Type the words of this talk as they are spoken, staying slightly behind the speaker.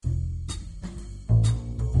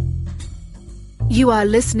You are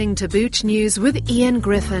listening to Booch News with Ian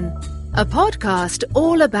Griffin, a podcast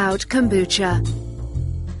all about kombucha.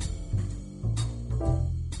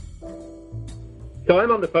 So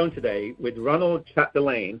I'm on the phone today with Ronald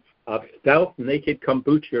Chatdelaine of Stealth Naked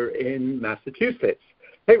Kombucha in Massachusetts.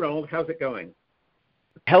 Hey, Ronald, how's it going?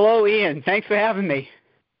 Hello, Ian. Thanks for having me.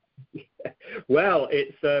 Well,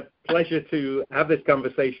 it's a pleasure to have this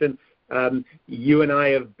conversation. You and I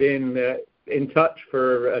have been in touch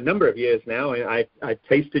for a number of years now. I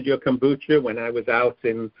tasted your kombucha when I was out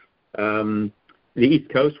in the East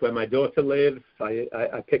Coast where my daughter lives.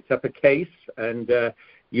 I picked up a case, and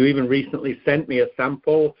you even recently sent me a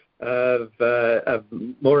sample of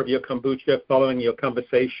more of your kombucha following your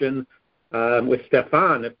conversation with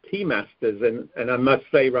Stefan of Tea Masters. And I must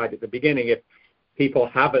say right at the beginning, if people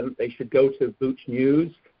haven't, they should go to Booch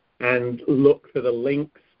News and look for the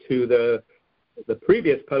links to the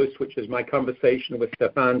previous post, which is my conversation with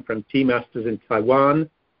Stefan from Tea Masters in Taiwan,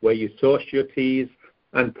 where you sourced your teas.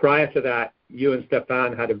 And prior to that, you and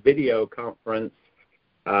Stefan had a video conference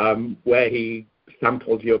where he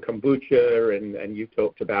sampled your kombucha and you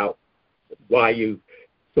talked about why you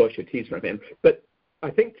sourced your teas from him. But I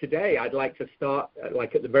think today I'd like to start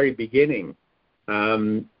like at the very beginning.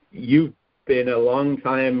 You've been a long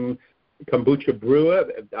time kombucha brewer.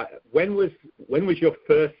 When was your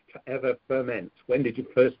first ever ferment? When did you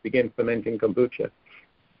first begin fermenting kombucha?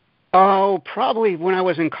 Oh, probably when I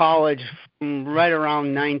was in college, right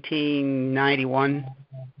around 1991.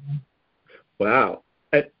 Wow.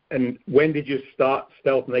 And when did you start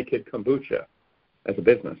Stealth Naked Kombucha as a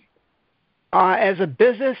business? As a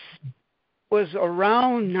business was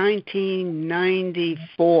around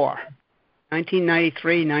 1994.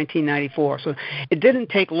 1993, 1994. So it didn't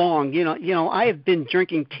take long. You know, I have been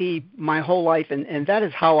drinking tea my whole life, and that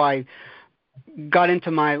is how I got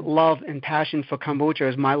into my love and passion for kombucha,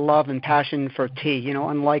 is my love and passion for tea. You know,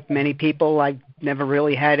 unlike many people, I never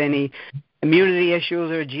really had any immunity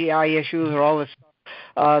issues or GI issues or all this stuff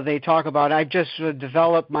they talk about. I just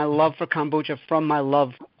developed my love for kombucha from my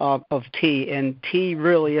love of tea, and tea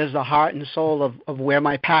really is the heart and soul of where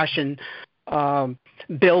my passion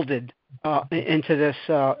builded into this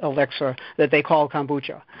elixir that they call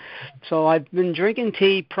kombucha. So I've been drinking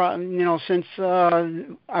tea, since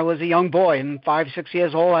I was a young boy. And 5-6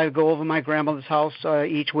 years old, I would go over my grandmother's house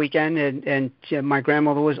each weekend, and my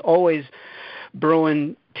grandmother was always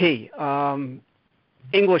brewing tea,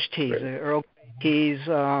 English teas, Earl teas,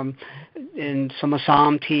 and some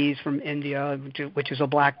Assam teas from India, which is a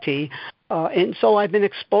black tea. And so I've been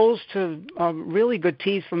exposed to really good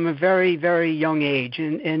teas from a very, very young age.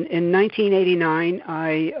 And in 1989,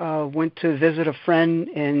 I went to visit a friend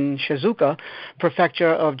in Shizuoka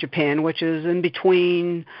Prefecture of Japan, which is in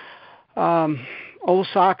between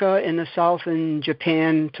Osaka in the south and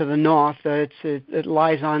Japan to the north. It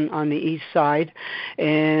lies on the east side.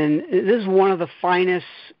 And this is one of the finest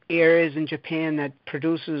areas in Japan that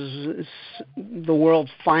produces the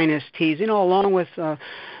world's finest teas, along with a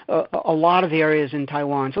lot of areas in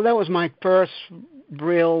Taiwan. So that was my first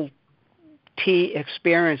real tea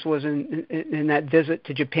experience, was in that visit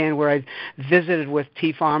to Japan, where I visited with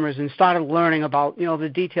tea farmers and started learning about,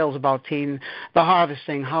 the details about tea, the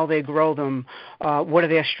harvesting, how they grow them, what are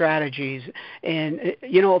their strategies. And,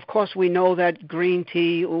 of course, we know that green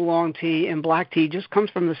tea, oolong tea, and black tea just comes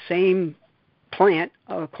from the same plant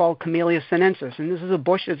called Camellia sinensis. And this is a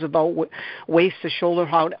bush that's about waist to shoulder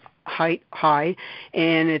height high,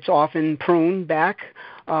 and it's often pruned back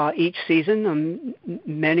each season.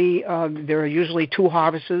 There are usually 2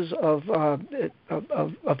 harvests of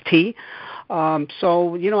tea.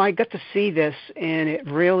 So I got to see this, and it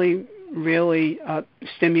really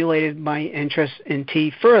stimulated my interest in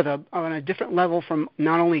tea further on a different level, from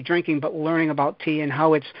not only drinking but learning about tea and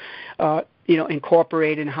how it's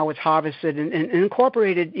incorporated and how it's harvested and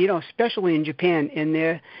incorporated, especially in Japan, in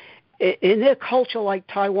their culture like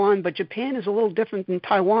Taiwan. But Japan is a little different than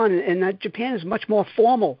Taiwan, in that Japan is much more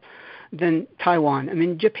formal than Taiwan. I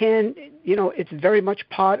mean, Japan, it's very much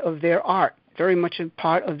part of their art, very much a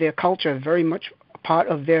part of their culture, very much a part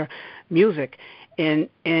of their music and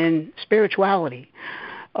spirituality,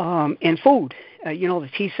 and food, the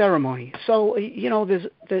tea ceremony. So,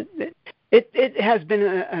 It has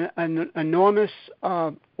been an enormous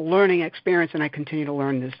learning experience, and I continue to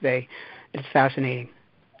learn this day. It's fascinating.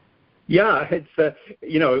 Yeah, it's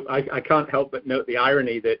I can't help but note the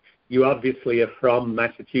irony that you obviously are from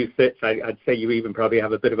Massachusetts. I'd say you even probably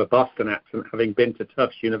have a bit of a Boston accent, having been to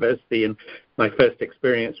Tufts University, and my first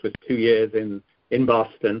experience was 2 years in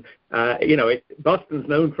Boston. Boston's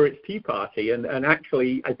known for its Tea Party, and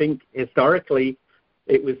actually I think historically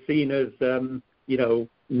it was seen as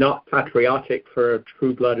not patriotic for a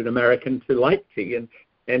true-blooded American to like tea.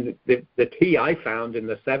 And the tea I found in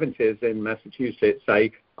the 70s in Massachusetts,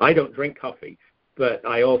 I don't drink coffee, but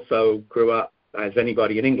I also grew up, as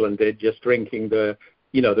anybody in England did, just drinking the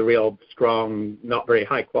real strong, not very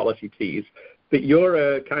high-quality teas. But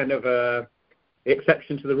you're a kind of a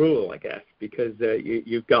exception to the rule, I guess, because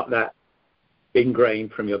you've got that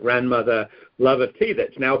ingrained from your grandmother love of tea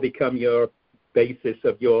that's now become your basis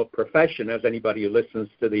of your profession, as anybody who listens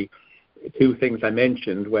to the two things I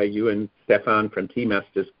mentioned where you and Stefan from Tea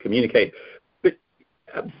Masters communicate. But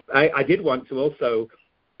I did want to also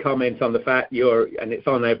comment on the fact and it's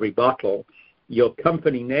on every bottle, your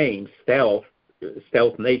company name, Stealth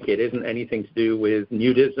Naked, isn't anything to do with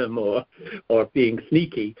nudism or being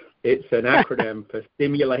sneaky. It's an acronym for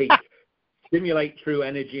stimulate true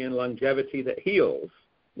energy and longevity that heals,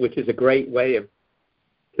 which is a great way of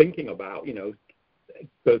thinking about,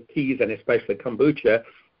 both teas and especially kombucha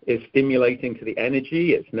is stimulating to the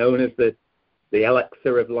energy. It's known as the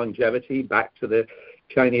elixir of longevity, back to the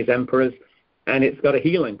Chinese emperors, and it's got a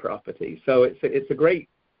healing property. So it's a great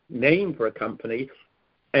name for a company.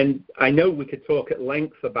 And I know we could talk at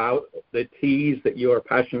length about the teas that you're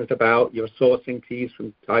passionate about, your sourcing teas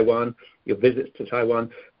from Taiwan, your visits to Taiwan.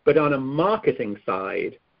 But on a marketing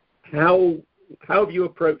side, how have you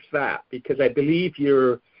approached that? Because I believe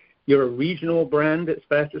you're a regional brand, it's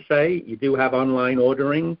fair to say. You do have online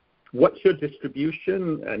ordering. What's your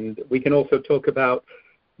distribution? And we can also talk about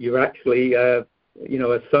you're actually a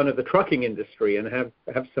son of the trucking industry and have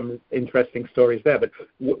some interesting stories there. But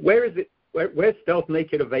where's Stealth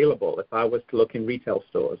Naked available if I was to look in retail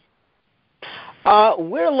stores?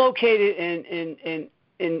 We're located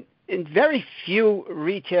in very few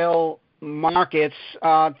retail markets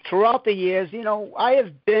throughout the years. I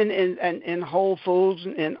have been in Whole Foods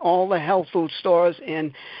and all the health food stores,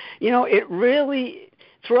 and it really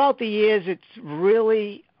throughout the years it's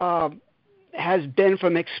really has been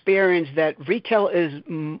from experience that retail is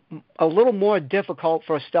a little more difficult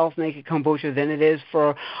for Stealth Naked Kombucha than it is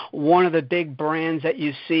for one of the big brands that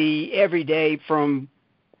you see every day from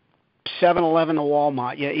 7-Eleven to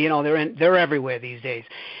Walmart. They're everywhere these days.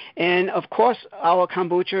 And of course, our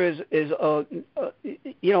kombucha is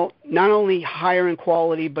not only higher in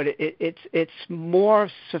quality, but it's more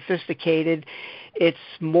sophisticated. It's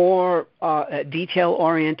more detail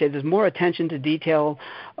oriented. There's more attention to detail.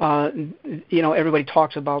 Everybody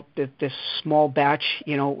talks about this small batch,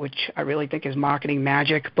 which I really think is marketing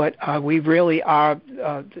magic. But we really are,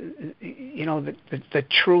 the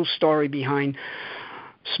true story behind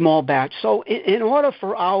small batch. So in order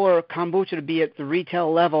for our kombucha to be at the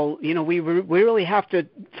retail level, we really have to,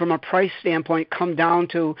 from a price standpoint, come down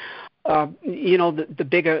to the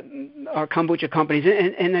bigger kombucha companies,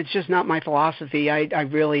 and it's just not my philosophy. I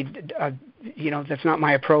really, that's not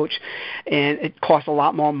my approach, and it costs a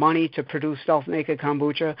lot more money to produce Stealth Naked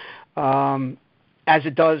Kombucha as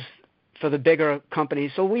it does for the bigger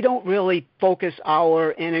companies. So we don't really focus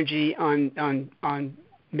our energy on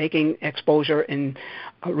making exposure in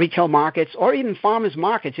retail markets or even farmers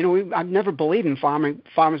markets. I've never believed in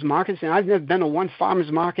farmers markets, and I've never been to one farmers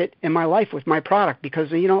market in my life with my product because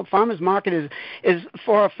farmers market is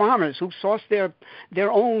for our farmers who source their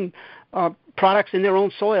own products in their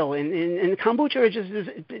own soil, and kombucha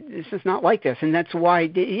it's just not like this, and that's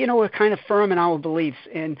why we're kind of firm in our beliefs.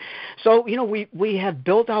 And so we have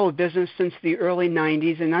built our business since the early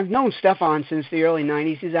 90s, and I've known Stefan since the early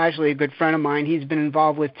 90s. He's actually a good friend of mine. He's been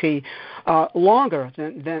involved with tea longer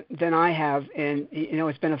than I have, and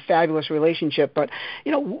it's been a fabulous relationship. But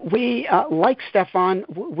we like Stefan,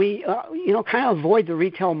 we kind of avoid the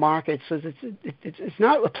retail markets. So it's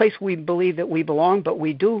not a place we believe that we belong, but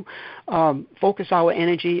we do focus our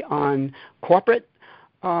energy on corporate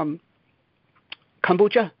kombucha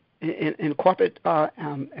in corporate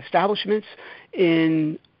establishments,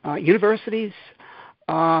 in universities.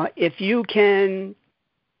 If you can,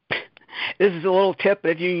 this is a little tip,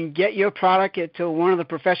 but if you can get your product to one of the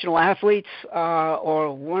professional athletes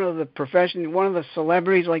or one of the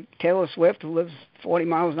celebrities like Taylor Swift, who lives 40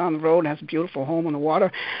 miles down the road and has a beautiful home on the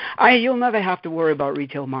water, you'll never have to worry about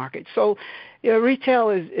retail markets. So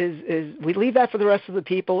retail is we leave that for the rest of the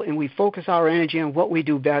people, and we focus our energy on what we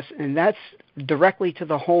do best, and that's directly to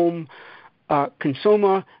the home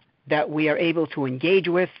consumer that we are able to engage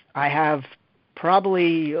with. I have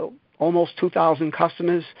probably almost 2,000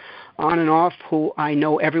 customers on and off who I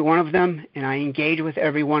know every one of them, and I engage with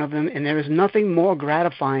every one of them, and there is nothing more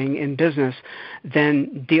gratifying in business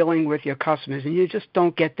than dealing with your customers, and you just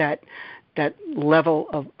don't get that level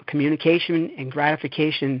of communication and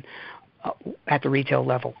gratification at the retail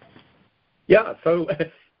level. Yeah, so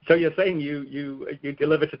So you're saying you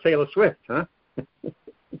deliver to Taylor Swift, huh?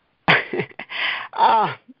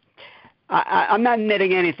 I'm not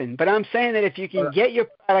admitting anything, but I'm saying that if you can get your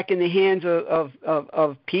product in the hands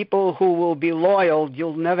of people who will be loyal,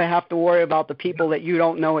 you'll never have to worry about the people that you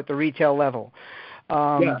don't know at the retail level.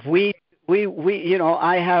 We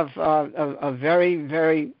I have a very,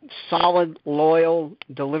 very solid, loyal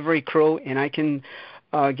delivery crew, and I can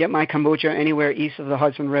get my kombucha anywhere east of the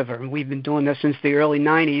Hudson River. And we've been doing this since the early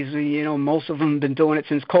 90s. Most of them have been doing it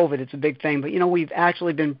since COVID. It's a big thing. But, we've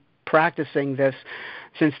actually been practicing this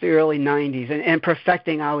since the early 90s and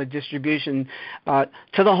perfecting our distribution to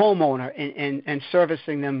the homeowner and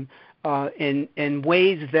servicing them in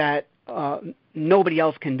ways that nobody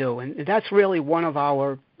else can do. And that's really one of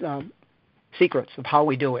our secrets of how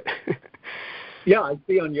we do it. Yeah, I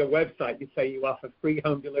see on your website you say you offer free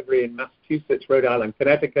home delivery in Massachusetts, Rhode Island,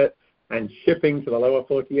 Connecticut, and shipping to the lower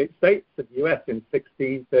 48 states of the U.S. in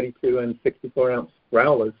 16, 32, and 64-ounce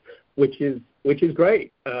growlers, which is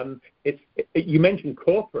great. You mentioned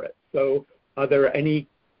corporate, so are there any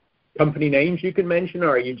company names you can mention, or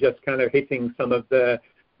are you just kind of hitting some of the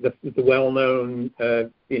well-known,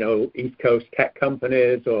 East Coast tech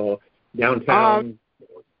companies or downtown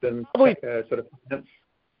sort of finance?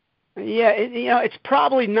 Yeah, it's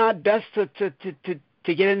probably not best to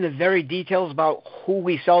get into very details about who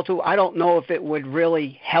we sell to. I don't know if it would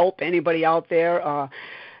really help anybody out there,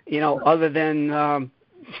 other than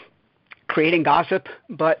creating gossip.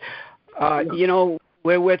 But,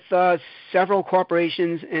 we're with several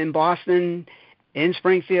corporations in Boston, in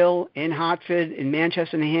Springfield, in Hartford, in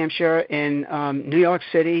Manchester, New Hampshire, in New York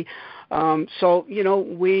City. So,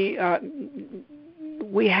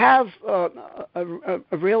 we have a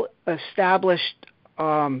real established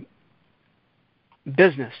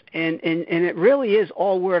business, and it really is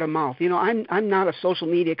all word of mouth. I'm not a social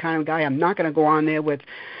media kind of guy. I'm not going to go on there with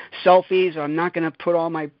selfies, or I'm not going to put all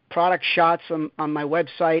my product shots on my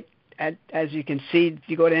website. As you can see, if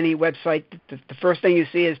you go to any website, the first thing you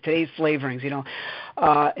see is today's flavorings.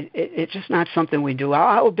 It's just not something we do.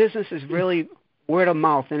 Our business is really word of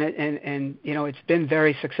mouth, and it's been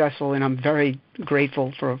very successful, and I'm very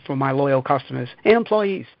grateful for my loyal customers and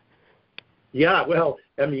employees. Yeah, well,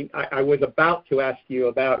 I was about to ask you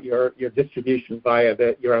about your distribution via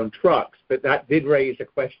your own trucks, but that did raise a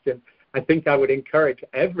question. I think I would encourage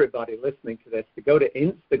everybody listening to this to go to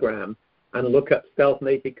Instagram and look up Stealth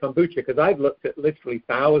Naked Kombucha, because I've looked at literally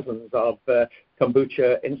thousands of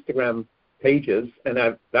kombucha Instagram pages, and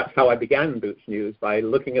that's how I began Boots News, by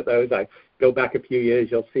looking at those. I go back a few years,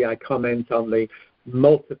 you'll see I comment on the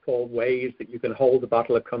multiple ways that you can hold a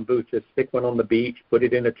bottle of kombucha, stick one on the beach, put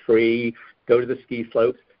it in a tree, go to the ski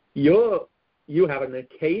slopes. You have an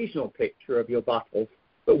occasional picture of your bottles,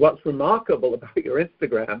 but what's remarkable about your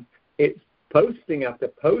Instagram, it's posting after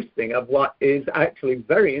posting of what is actually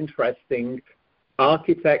very interesting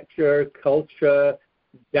architecture, culture,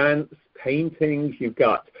 dance, paintings. You've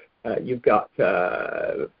got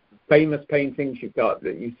famous paintings.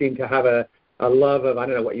 You seem to have a love of, I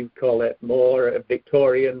don't know what you call it, more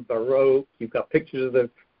Victorian, Baroque. You've got pictures of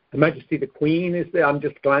Her Majesty the Queen is there. I'm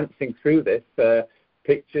just glancing through this.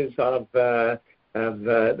 Pictures of The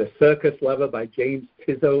Circus Lover by James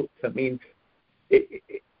Tizot.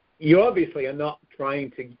 You obviously are not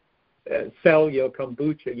trying to sell your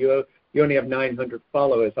kombucha. You only have 900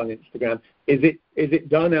 followers on Instagram. Is it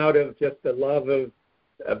done out of just a love of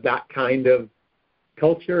that kind of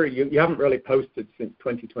culture? You haven't really posted since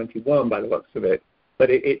 2021 by the looks of it,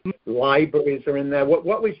 but libraries are in there. What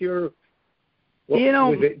was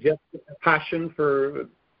was it just a passion for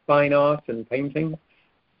fine art and painting?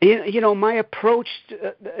 My approach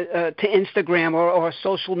to Instagram or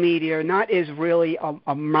social media not is really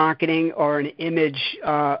a marketing or an image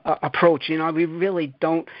approach. We really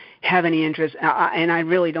don't have any interest, and I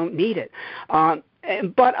really don't need it.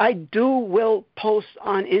 But I will post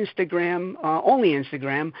on Instagram, only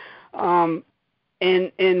Instagram,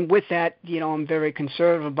 and with that, I'm very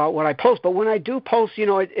conservative about what I post. But when I do post,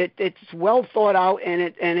 it's well thought out, and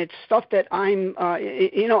it's stuff that I'm,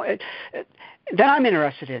 that I'm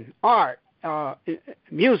interested in, art,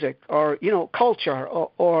 music, or culture,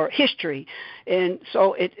 or history, and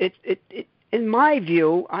so it in my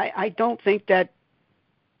view, I don't think that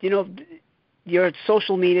your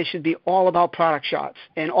social media should be all about product shots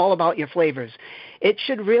and all about your flavors. It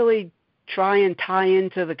should really try and tie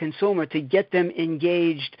into the consumer to get them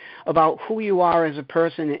engaged about who you are as a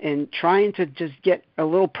person, and trying to just get a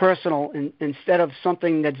little personal instead of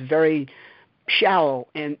something that's very shallow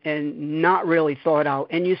and not really thought out,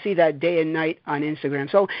 and you see that day and night on Instagram.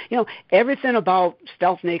 So everything about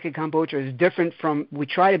Stealth Naked Kombucha is different from. We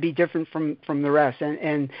try to be different from the rest,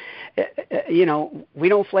 and we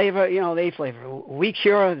don't flavor. They flavor. We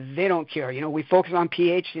cure. They don't cure. We focus on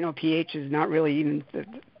pH. pH is not really even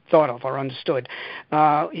thought of or understood.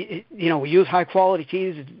 We use high quality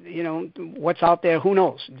teas. What's out there, who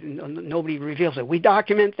knows? Nobody reveals it. We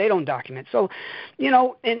document, they don't document. So,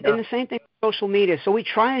 and the same thing with social media. So we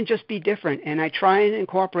try and just be different, and I try and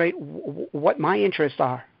incorporate what my interests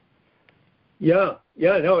are. No,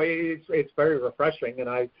 it's very refreshing, and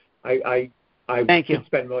I Thank you. could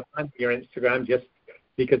spend more time on your Instagram just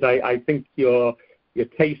because I think your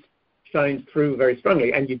taste shines through very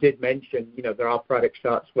strongly. And you did mention, there are product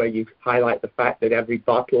shots where you highlight the fact that every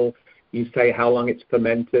bottle, you say how long it's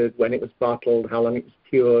fermented, when it was bottled, how long it was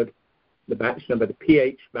cured, the batch number, the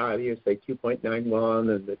pH value, say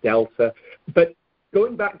 2.91, and the delta. But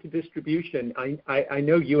going back to distribution, I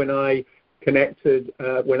know you and I connected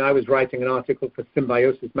when I was writing an article for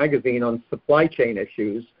Symbiosis magazine on supply chain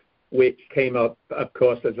issues, which came up, of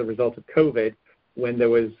course, as a result of COVID, when there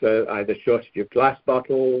was either shortage of glass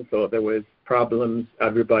bottles or there was problems.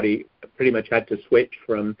 Everybody pretty much had to switch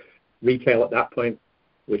from retail at that point,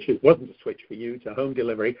 which it wasn't a switch for you, to home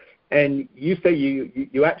delivery. And you say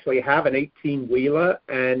you actually have an 18-wheeler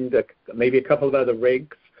and maybe a couple of other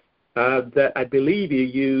rigs that I believe you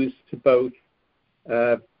use to both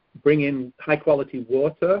bring in high-quality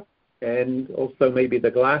water and also maybe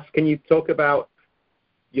the glass. Can you talk about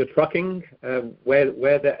your trucking? Where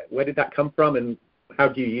did that come from, and how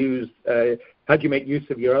do you make use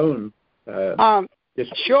of your own?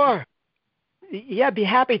 Sure. Yeah, I'd be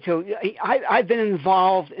happy to. I've been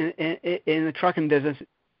involved in the trucking business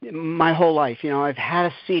my whole life. I've had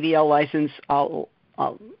a CDL license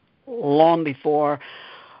long before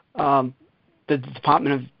the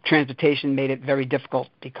Department of Transportation made it very difficult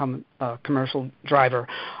to become a commercial driver.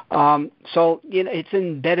 So it's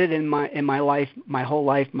embedded in my life, my whole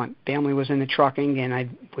life. My family was in the trucking, and I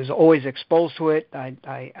was always exposed to it.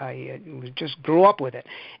 I just grew up with it,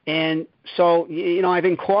 and so I've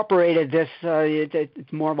incorporated this.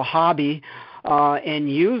 It's more of a hobby. And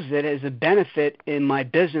used it as a benefit in my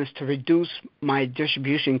business to reduce my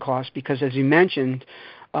distribution costs, because, as you mentioned,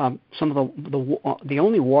 some of the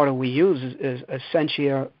only water we use is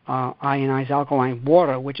Essentia ionized alkaline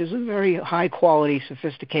water, which is a very high quality,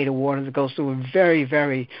 sophisticated water that goes through a very,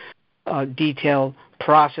 very detailed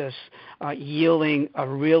process, yielding a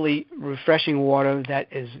really refreshing water that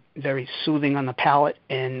is very soothing on the palate.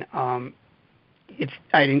 And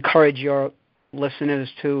I'd encourage your listeners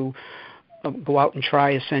to go out and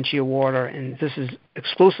try Essentia water. And this is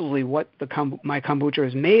exclusively what my kombucha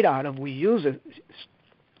is made out of. We use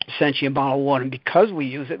Essentia bottled water, and because we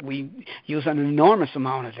use it, we use an enormous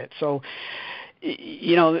amount of it. So,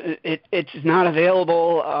 it's not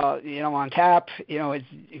available, on tap.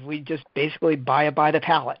 We just basically buy it by the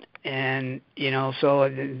pallet, and so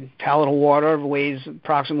a pallet of water weighs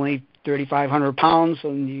approximately 3,500 pounds,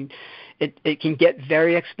 and it can get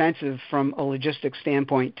very expensive from a logistics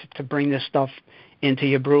standpoint to bring this stuff into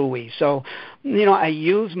your brewery. So, I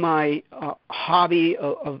use my hobby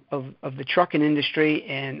of the trucking industry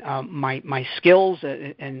and my skills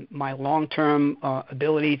and my long-term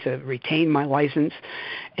ability to retain my license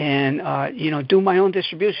and, do my own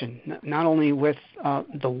distribution, not only with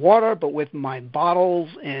the water, but with my bottles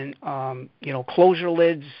and, closure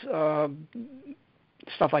lids,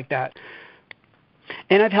 stuff like that.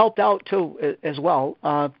 And I've helped out, too, as well,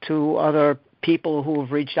 to other people who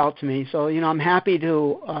have reached out to me. So, I'm happy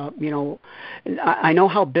to, I know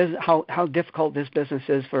how difficult this business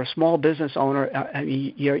is for a small business owner. I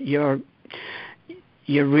mean, you're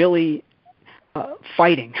really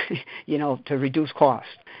fighting, to reduce costs.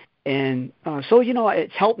 And so,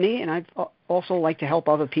 it's helped me, and I've also like to help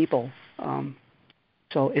other people.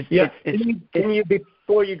 So can you,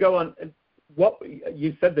 before you go on, what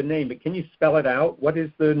you said the name, but can you spell it out? What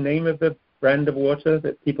is the name of the brand of water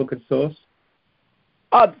that people could source?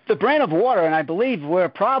 The brand of water, and I believe we're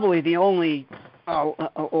probably the only,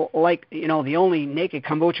 the only naked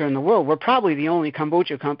kombucha in the world. We're probably the only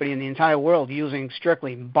kombucha company in the entire world using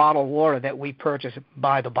strictly bottled water that we purchase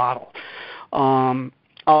by the bottle. And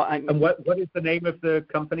what is the name of the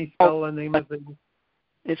company? Spell the name of the.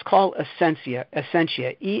 It's called Essentia,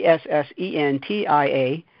 Essentia.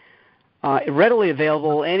 Readily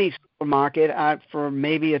available any supermarket for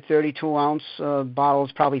maybe a 32-ounce bottle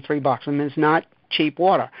is probably $3. I mean, it's not cheap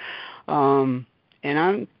water. And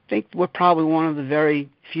I think we're probably one of the very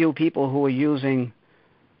few people who are using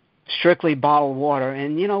strictly bottled water,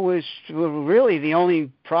 and was really the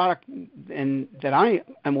only product that I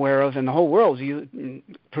am aware of in the whole world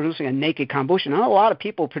producing a naked kombucha. Now, a lot of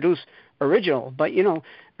people produce original, but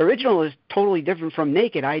original is totally different from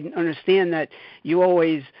naked. I understand that you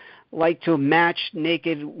always like to match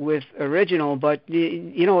naked with original, but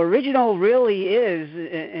original really is,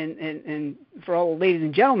 and for all the ladies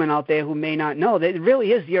and gentlemen out there who may not know, that it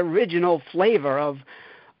really is the original flavor of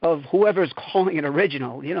whoever's calling it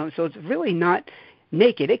original. So it's really not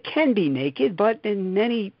naked. It can be naked, but in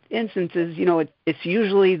many instances, it's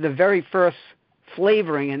usually the very first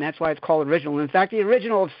flavoring, and that's why it's called original. In fact, the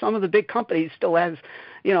original of some of the big companies still has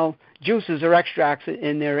juices or extracts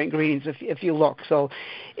in their ingredients if you look. So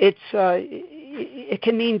it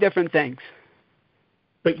can mean different things.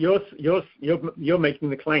 But you're making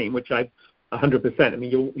the claim, which I 100%. I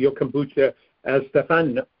mean, your kombucha, as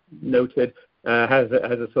Stefan noted, has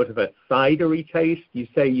a sort of a cidery taste. You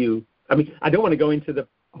say I mean, I don't want to go into the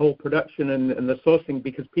whole production and the sourcing,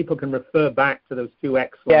 because people can refer back to those two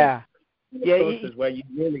excellent sources where you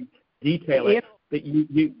really detail it. But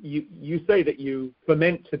you say that you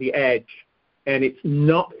ferment to the edge, and it's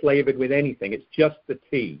not flavored with anything. It's just the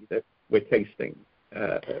tea that we're tasting,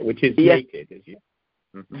 which is naked, as you.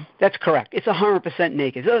 Mm-hmm. That's correct. It's 100%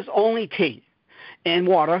 naked. There's only tea and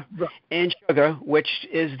water and sugar, which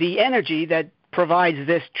is the energy that provides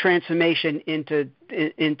this transformation into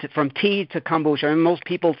from tea to kombucha. And most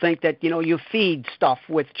people think that you feed stuff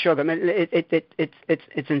with sugar. I mean,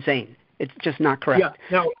 it's insane. It's just not correct. Yeah.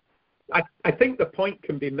 Now, I think the point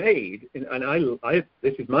can be made, and I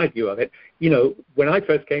this is my view of it. When I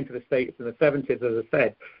first came to the States in the 70s, as I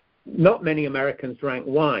said, not many Americans drank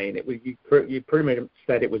wine. You pretty much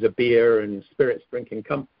said it was a beer and spirits drinking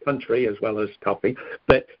country as well as coffee.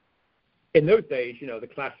 But in those days, the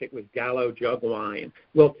classic was Gallo jug wine.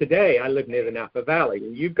 Well, today I live near the Napa Valley,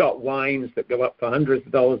 and you've got wines that go up for hundreds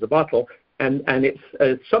of dollars a bottle, and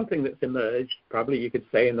it's something that's emerged, probably you could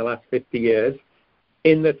say, in the last 50 years.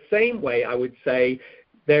 In the same way, I would say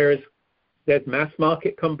there's mass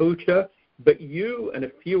market kombucha, but you and a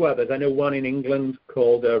few others, I know one in England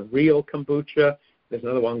called Real Kombucha, there's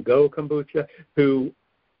another one, Go Kombucha, who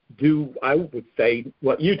do, I would say,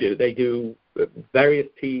 what you do. They do various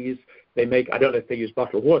teas. They make, I don't know if they use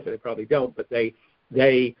bottled water, they probably don't, but they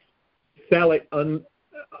sell it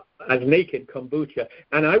as naked kombucha.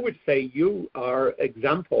 And I would say you are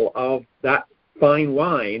example of that fine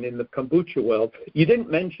wine in the kombucha world. You didn't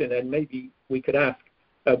mention, and maybe we could ask,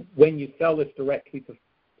 when you sell this directly to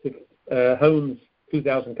homes,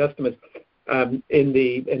 2,000 customers, in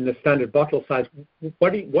the standard bottle size,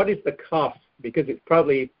 what is the cost? Because it's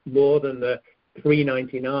probably more than the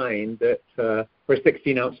 $3.99 that for a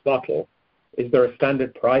 16-ounce bottle. Is there a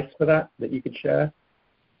standard price for that you could share?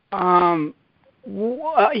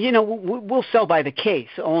 We'll sell by the case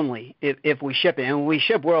only if we ship it, and we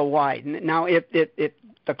ship worldwide. Now, if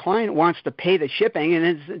the client wants to pay the shipping,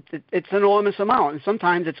 and it's an enormous amount, and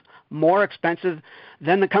sometimes it's more expensive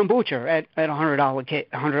than the kombucha at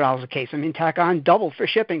 $100 a case. I mean, tack on double for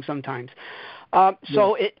shipping sometimes.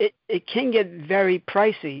 So it can get very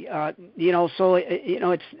pricey. So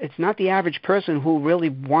it's not the average person who really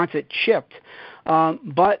wants it shipped.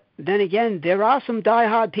 But then again, there are some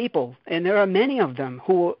diehard people, and there are many of them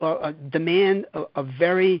who demand a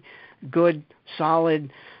very good,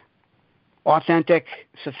 solid, authentic,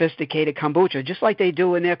 sophisticated kombucha, just like they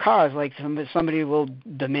do in their cars. Like somebody will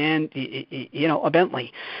demand, a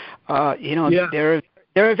Bentley.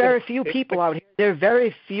 There are very few people out here. There are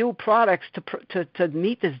very few products to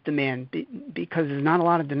meet this demand because there's not a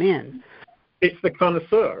lot of demand. It's the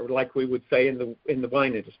connoisseur, like we would say in the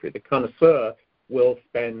wine industry. The connoisseur will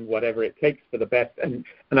spend whatever it takes for the best, and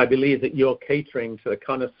I believe that you're catering to the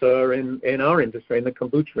connoisseur in our industry, in the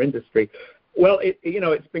kombucha industry. Well,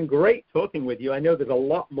 it's been great talking with you. I know there's a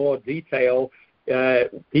lot more detail.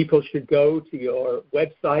 People should go to your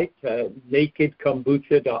website,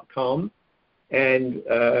 nakedkombucha.com. And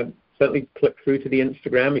certainly click through to the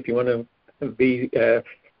Instagram if you want to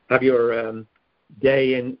have your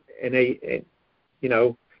day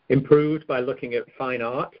improved by looking at fine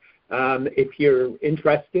art. If you're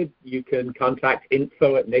interested, you can contact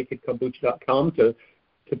info@nakedkombucha.com to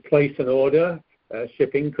place an order.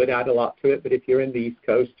 Shipping could add a lot to it, but if you're in the East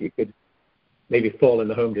Coast, you could maybe fall in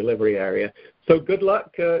the home delivery area. So good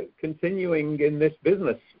luck continuing in this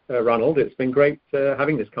business, Ronald. It's been great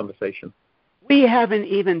having this conversation. We haven't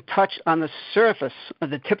even touched on the surface.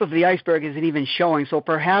 The tip of the iceberg isn't even showing. So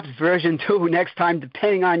perhaps version 2 next time,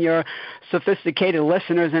 depending on your sophisticated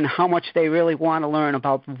listeners and how much they really want to learn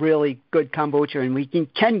about really good kombucha. And we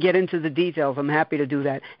can get into the details. I'm happy to do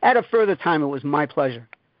that. At a further time, it was my pleasure.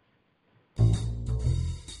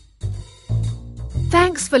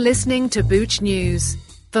 Thanks for listening to Booch News.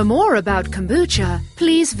 For more about kombucha,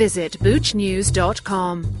 please visit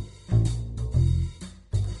boochnews.com.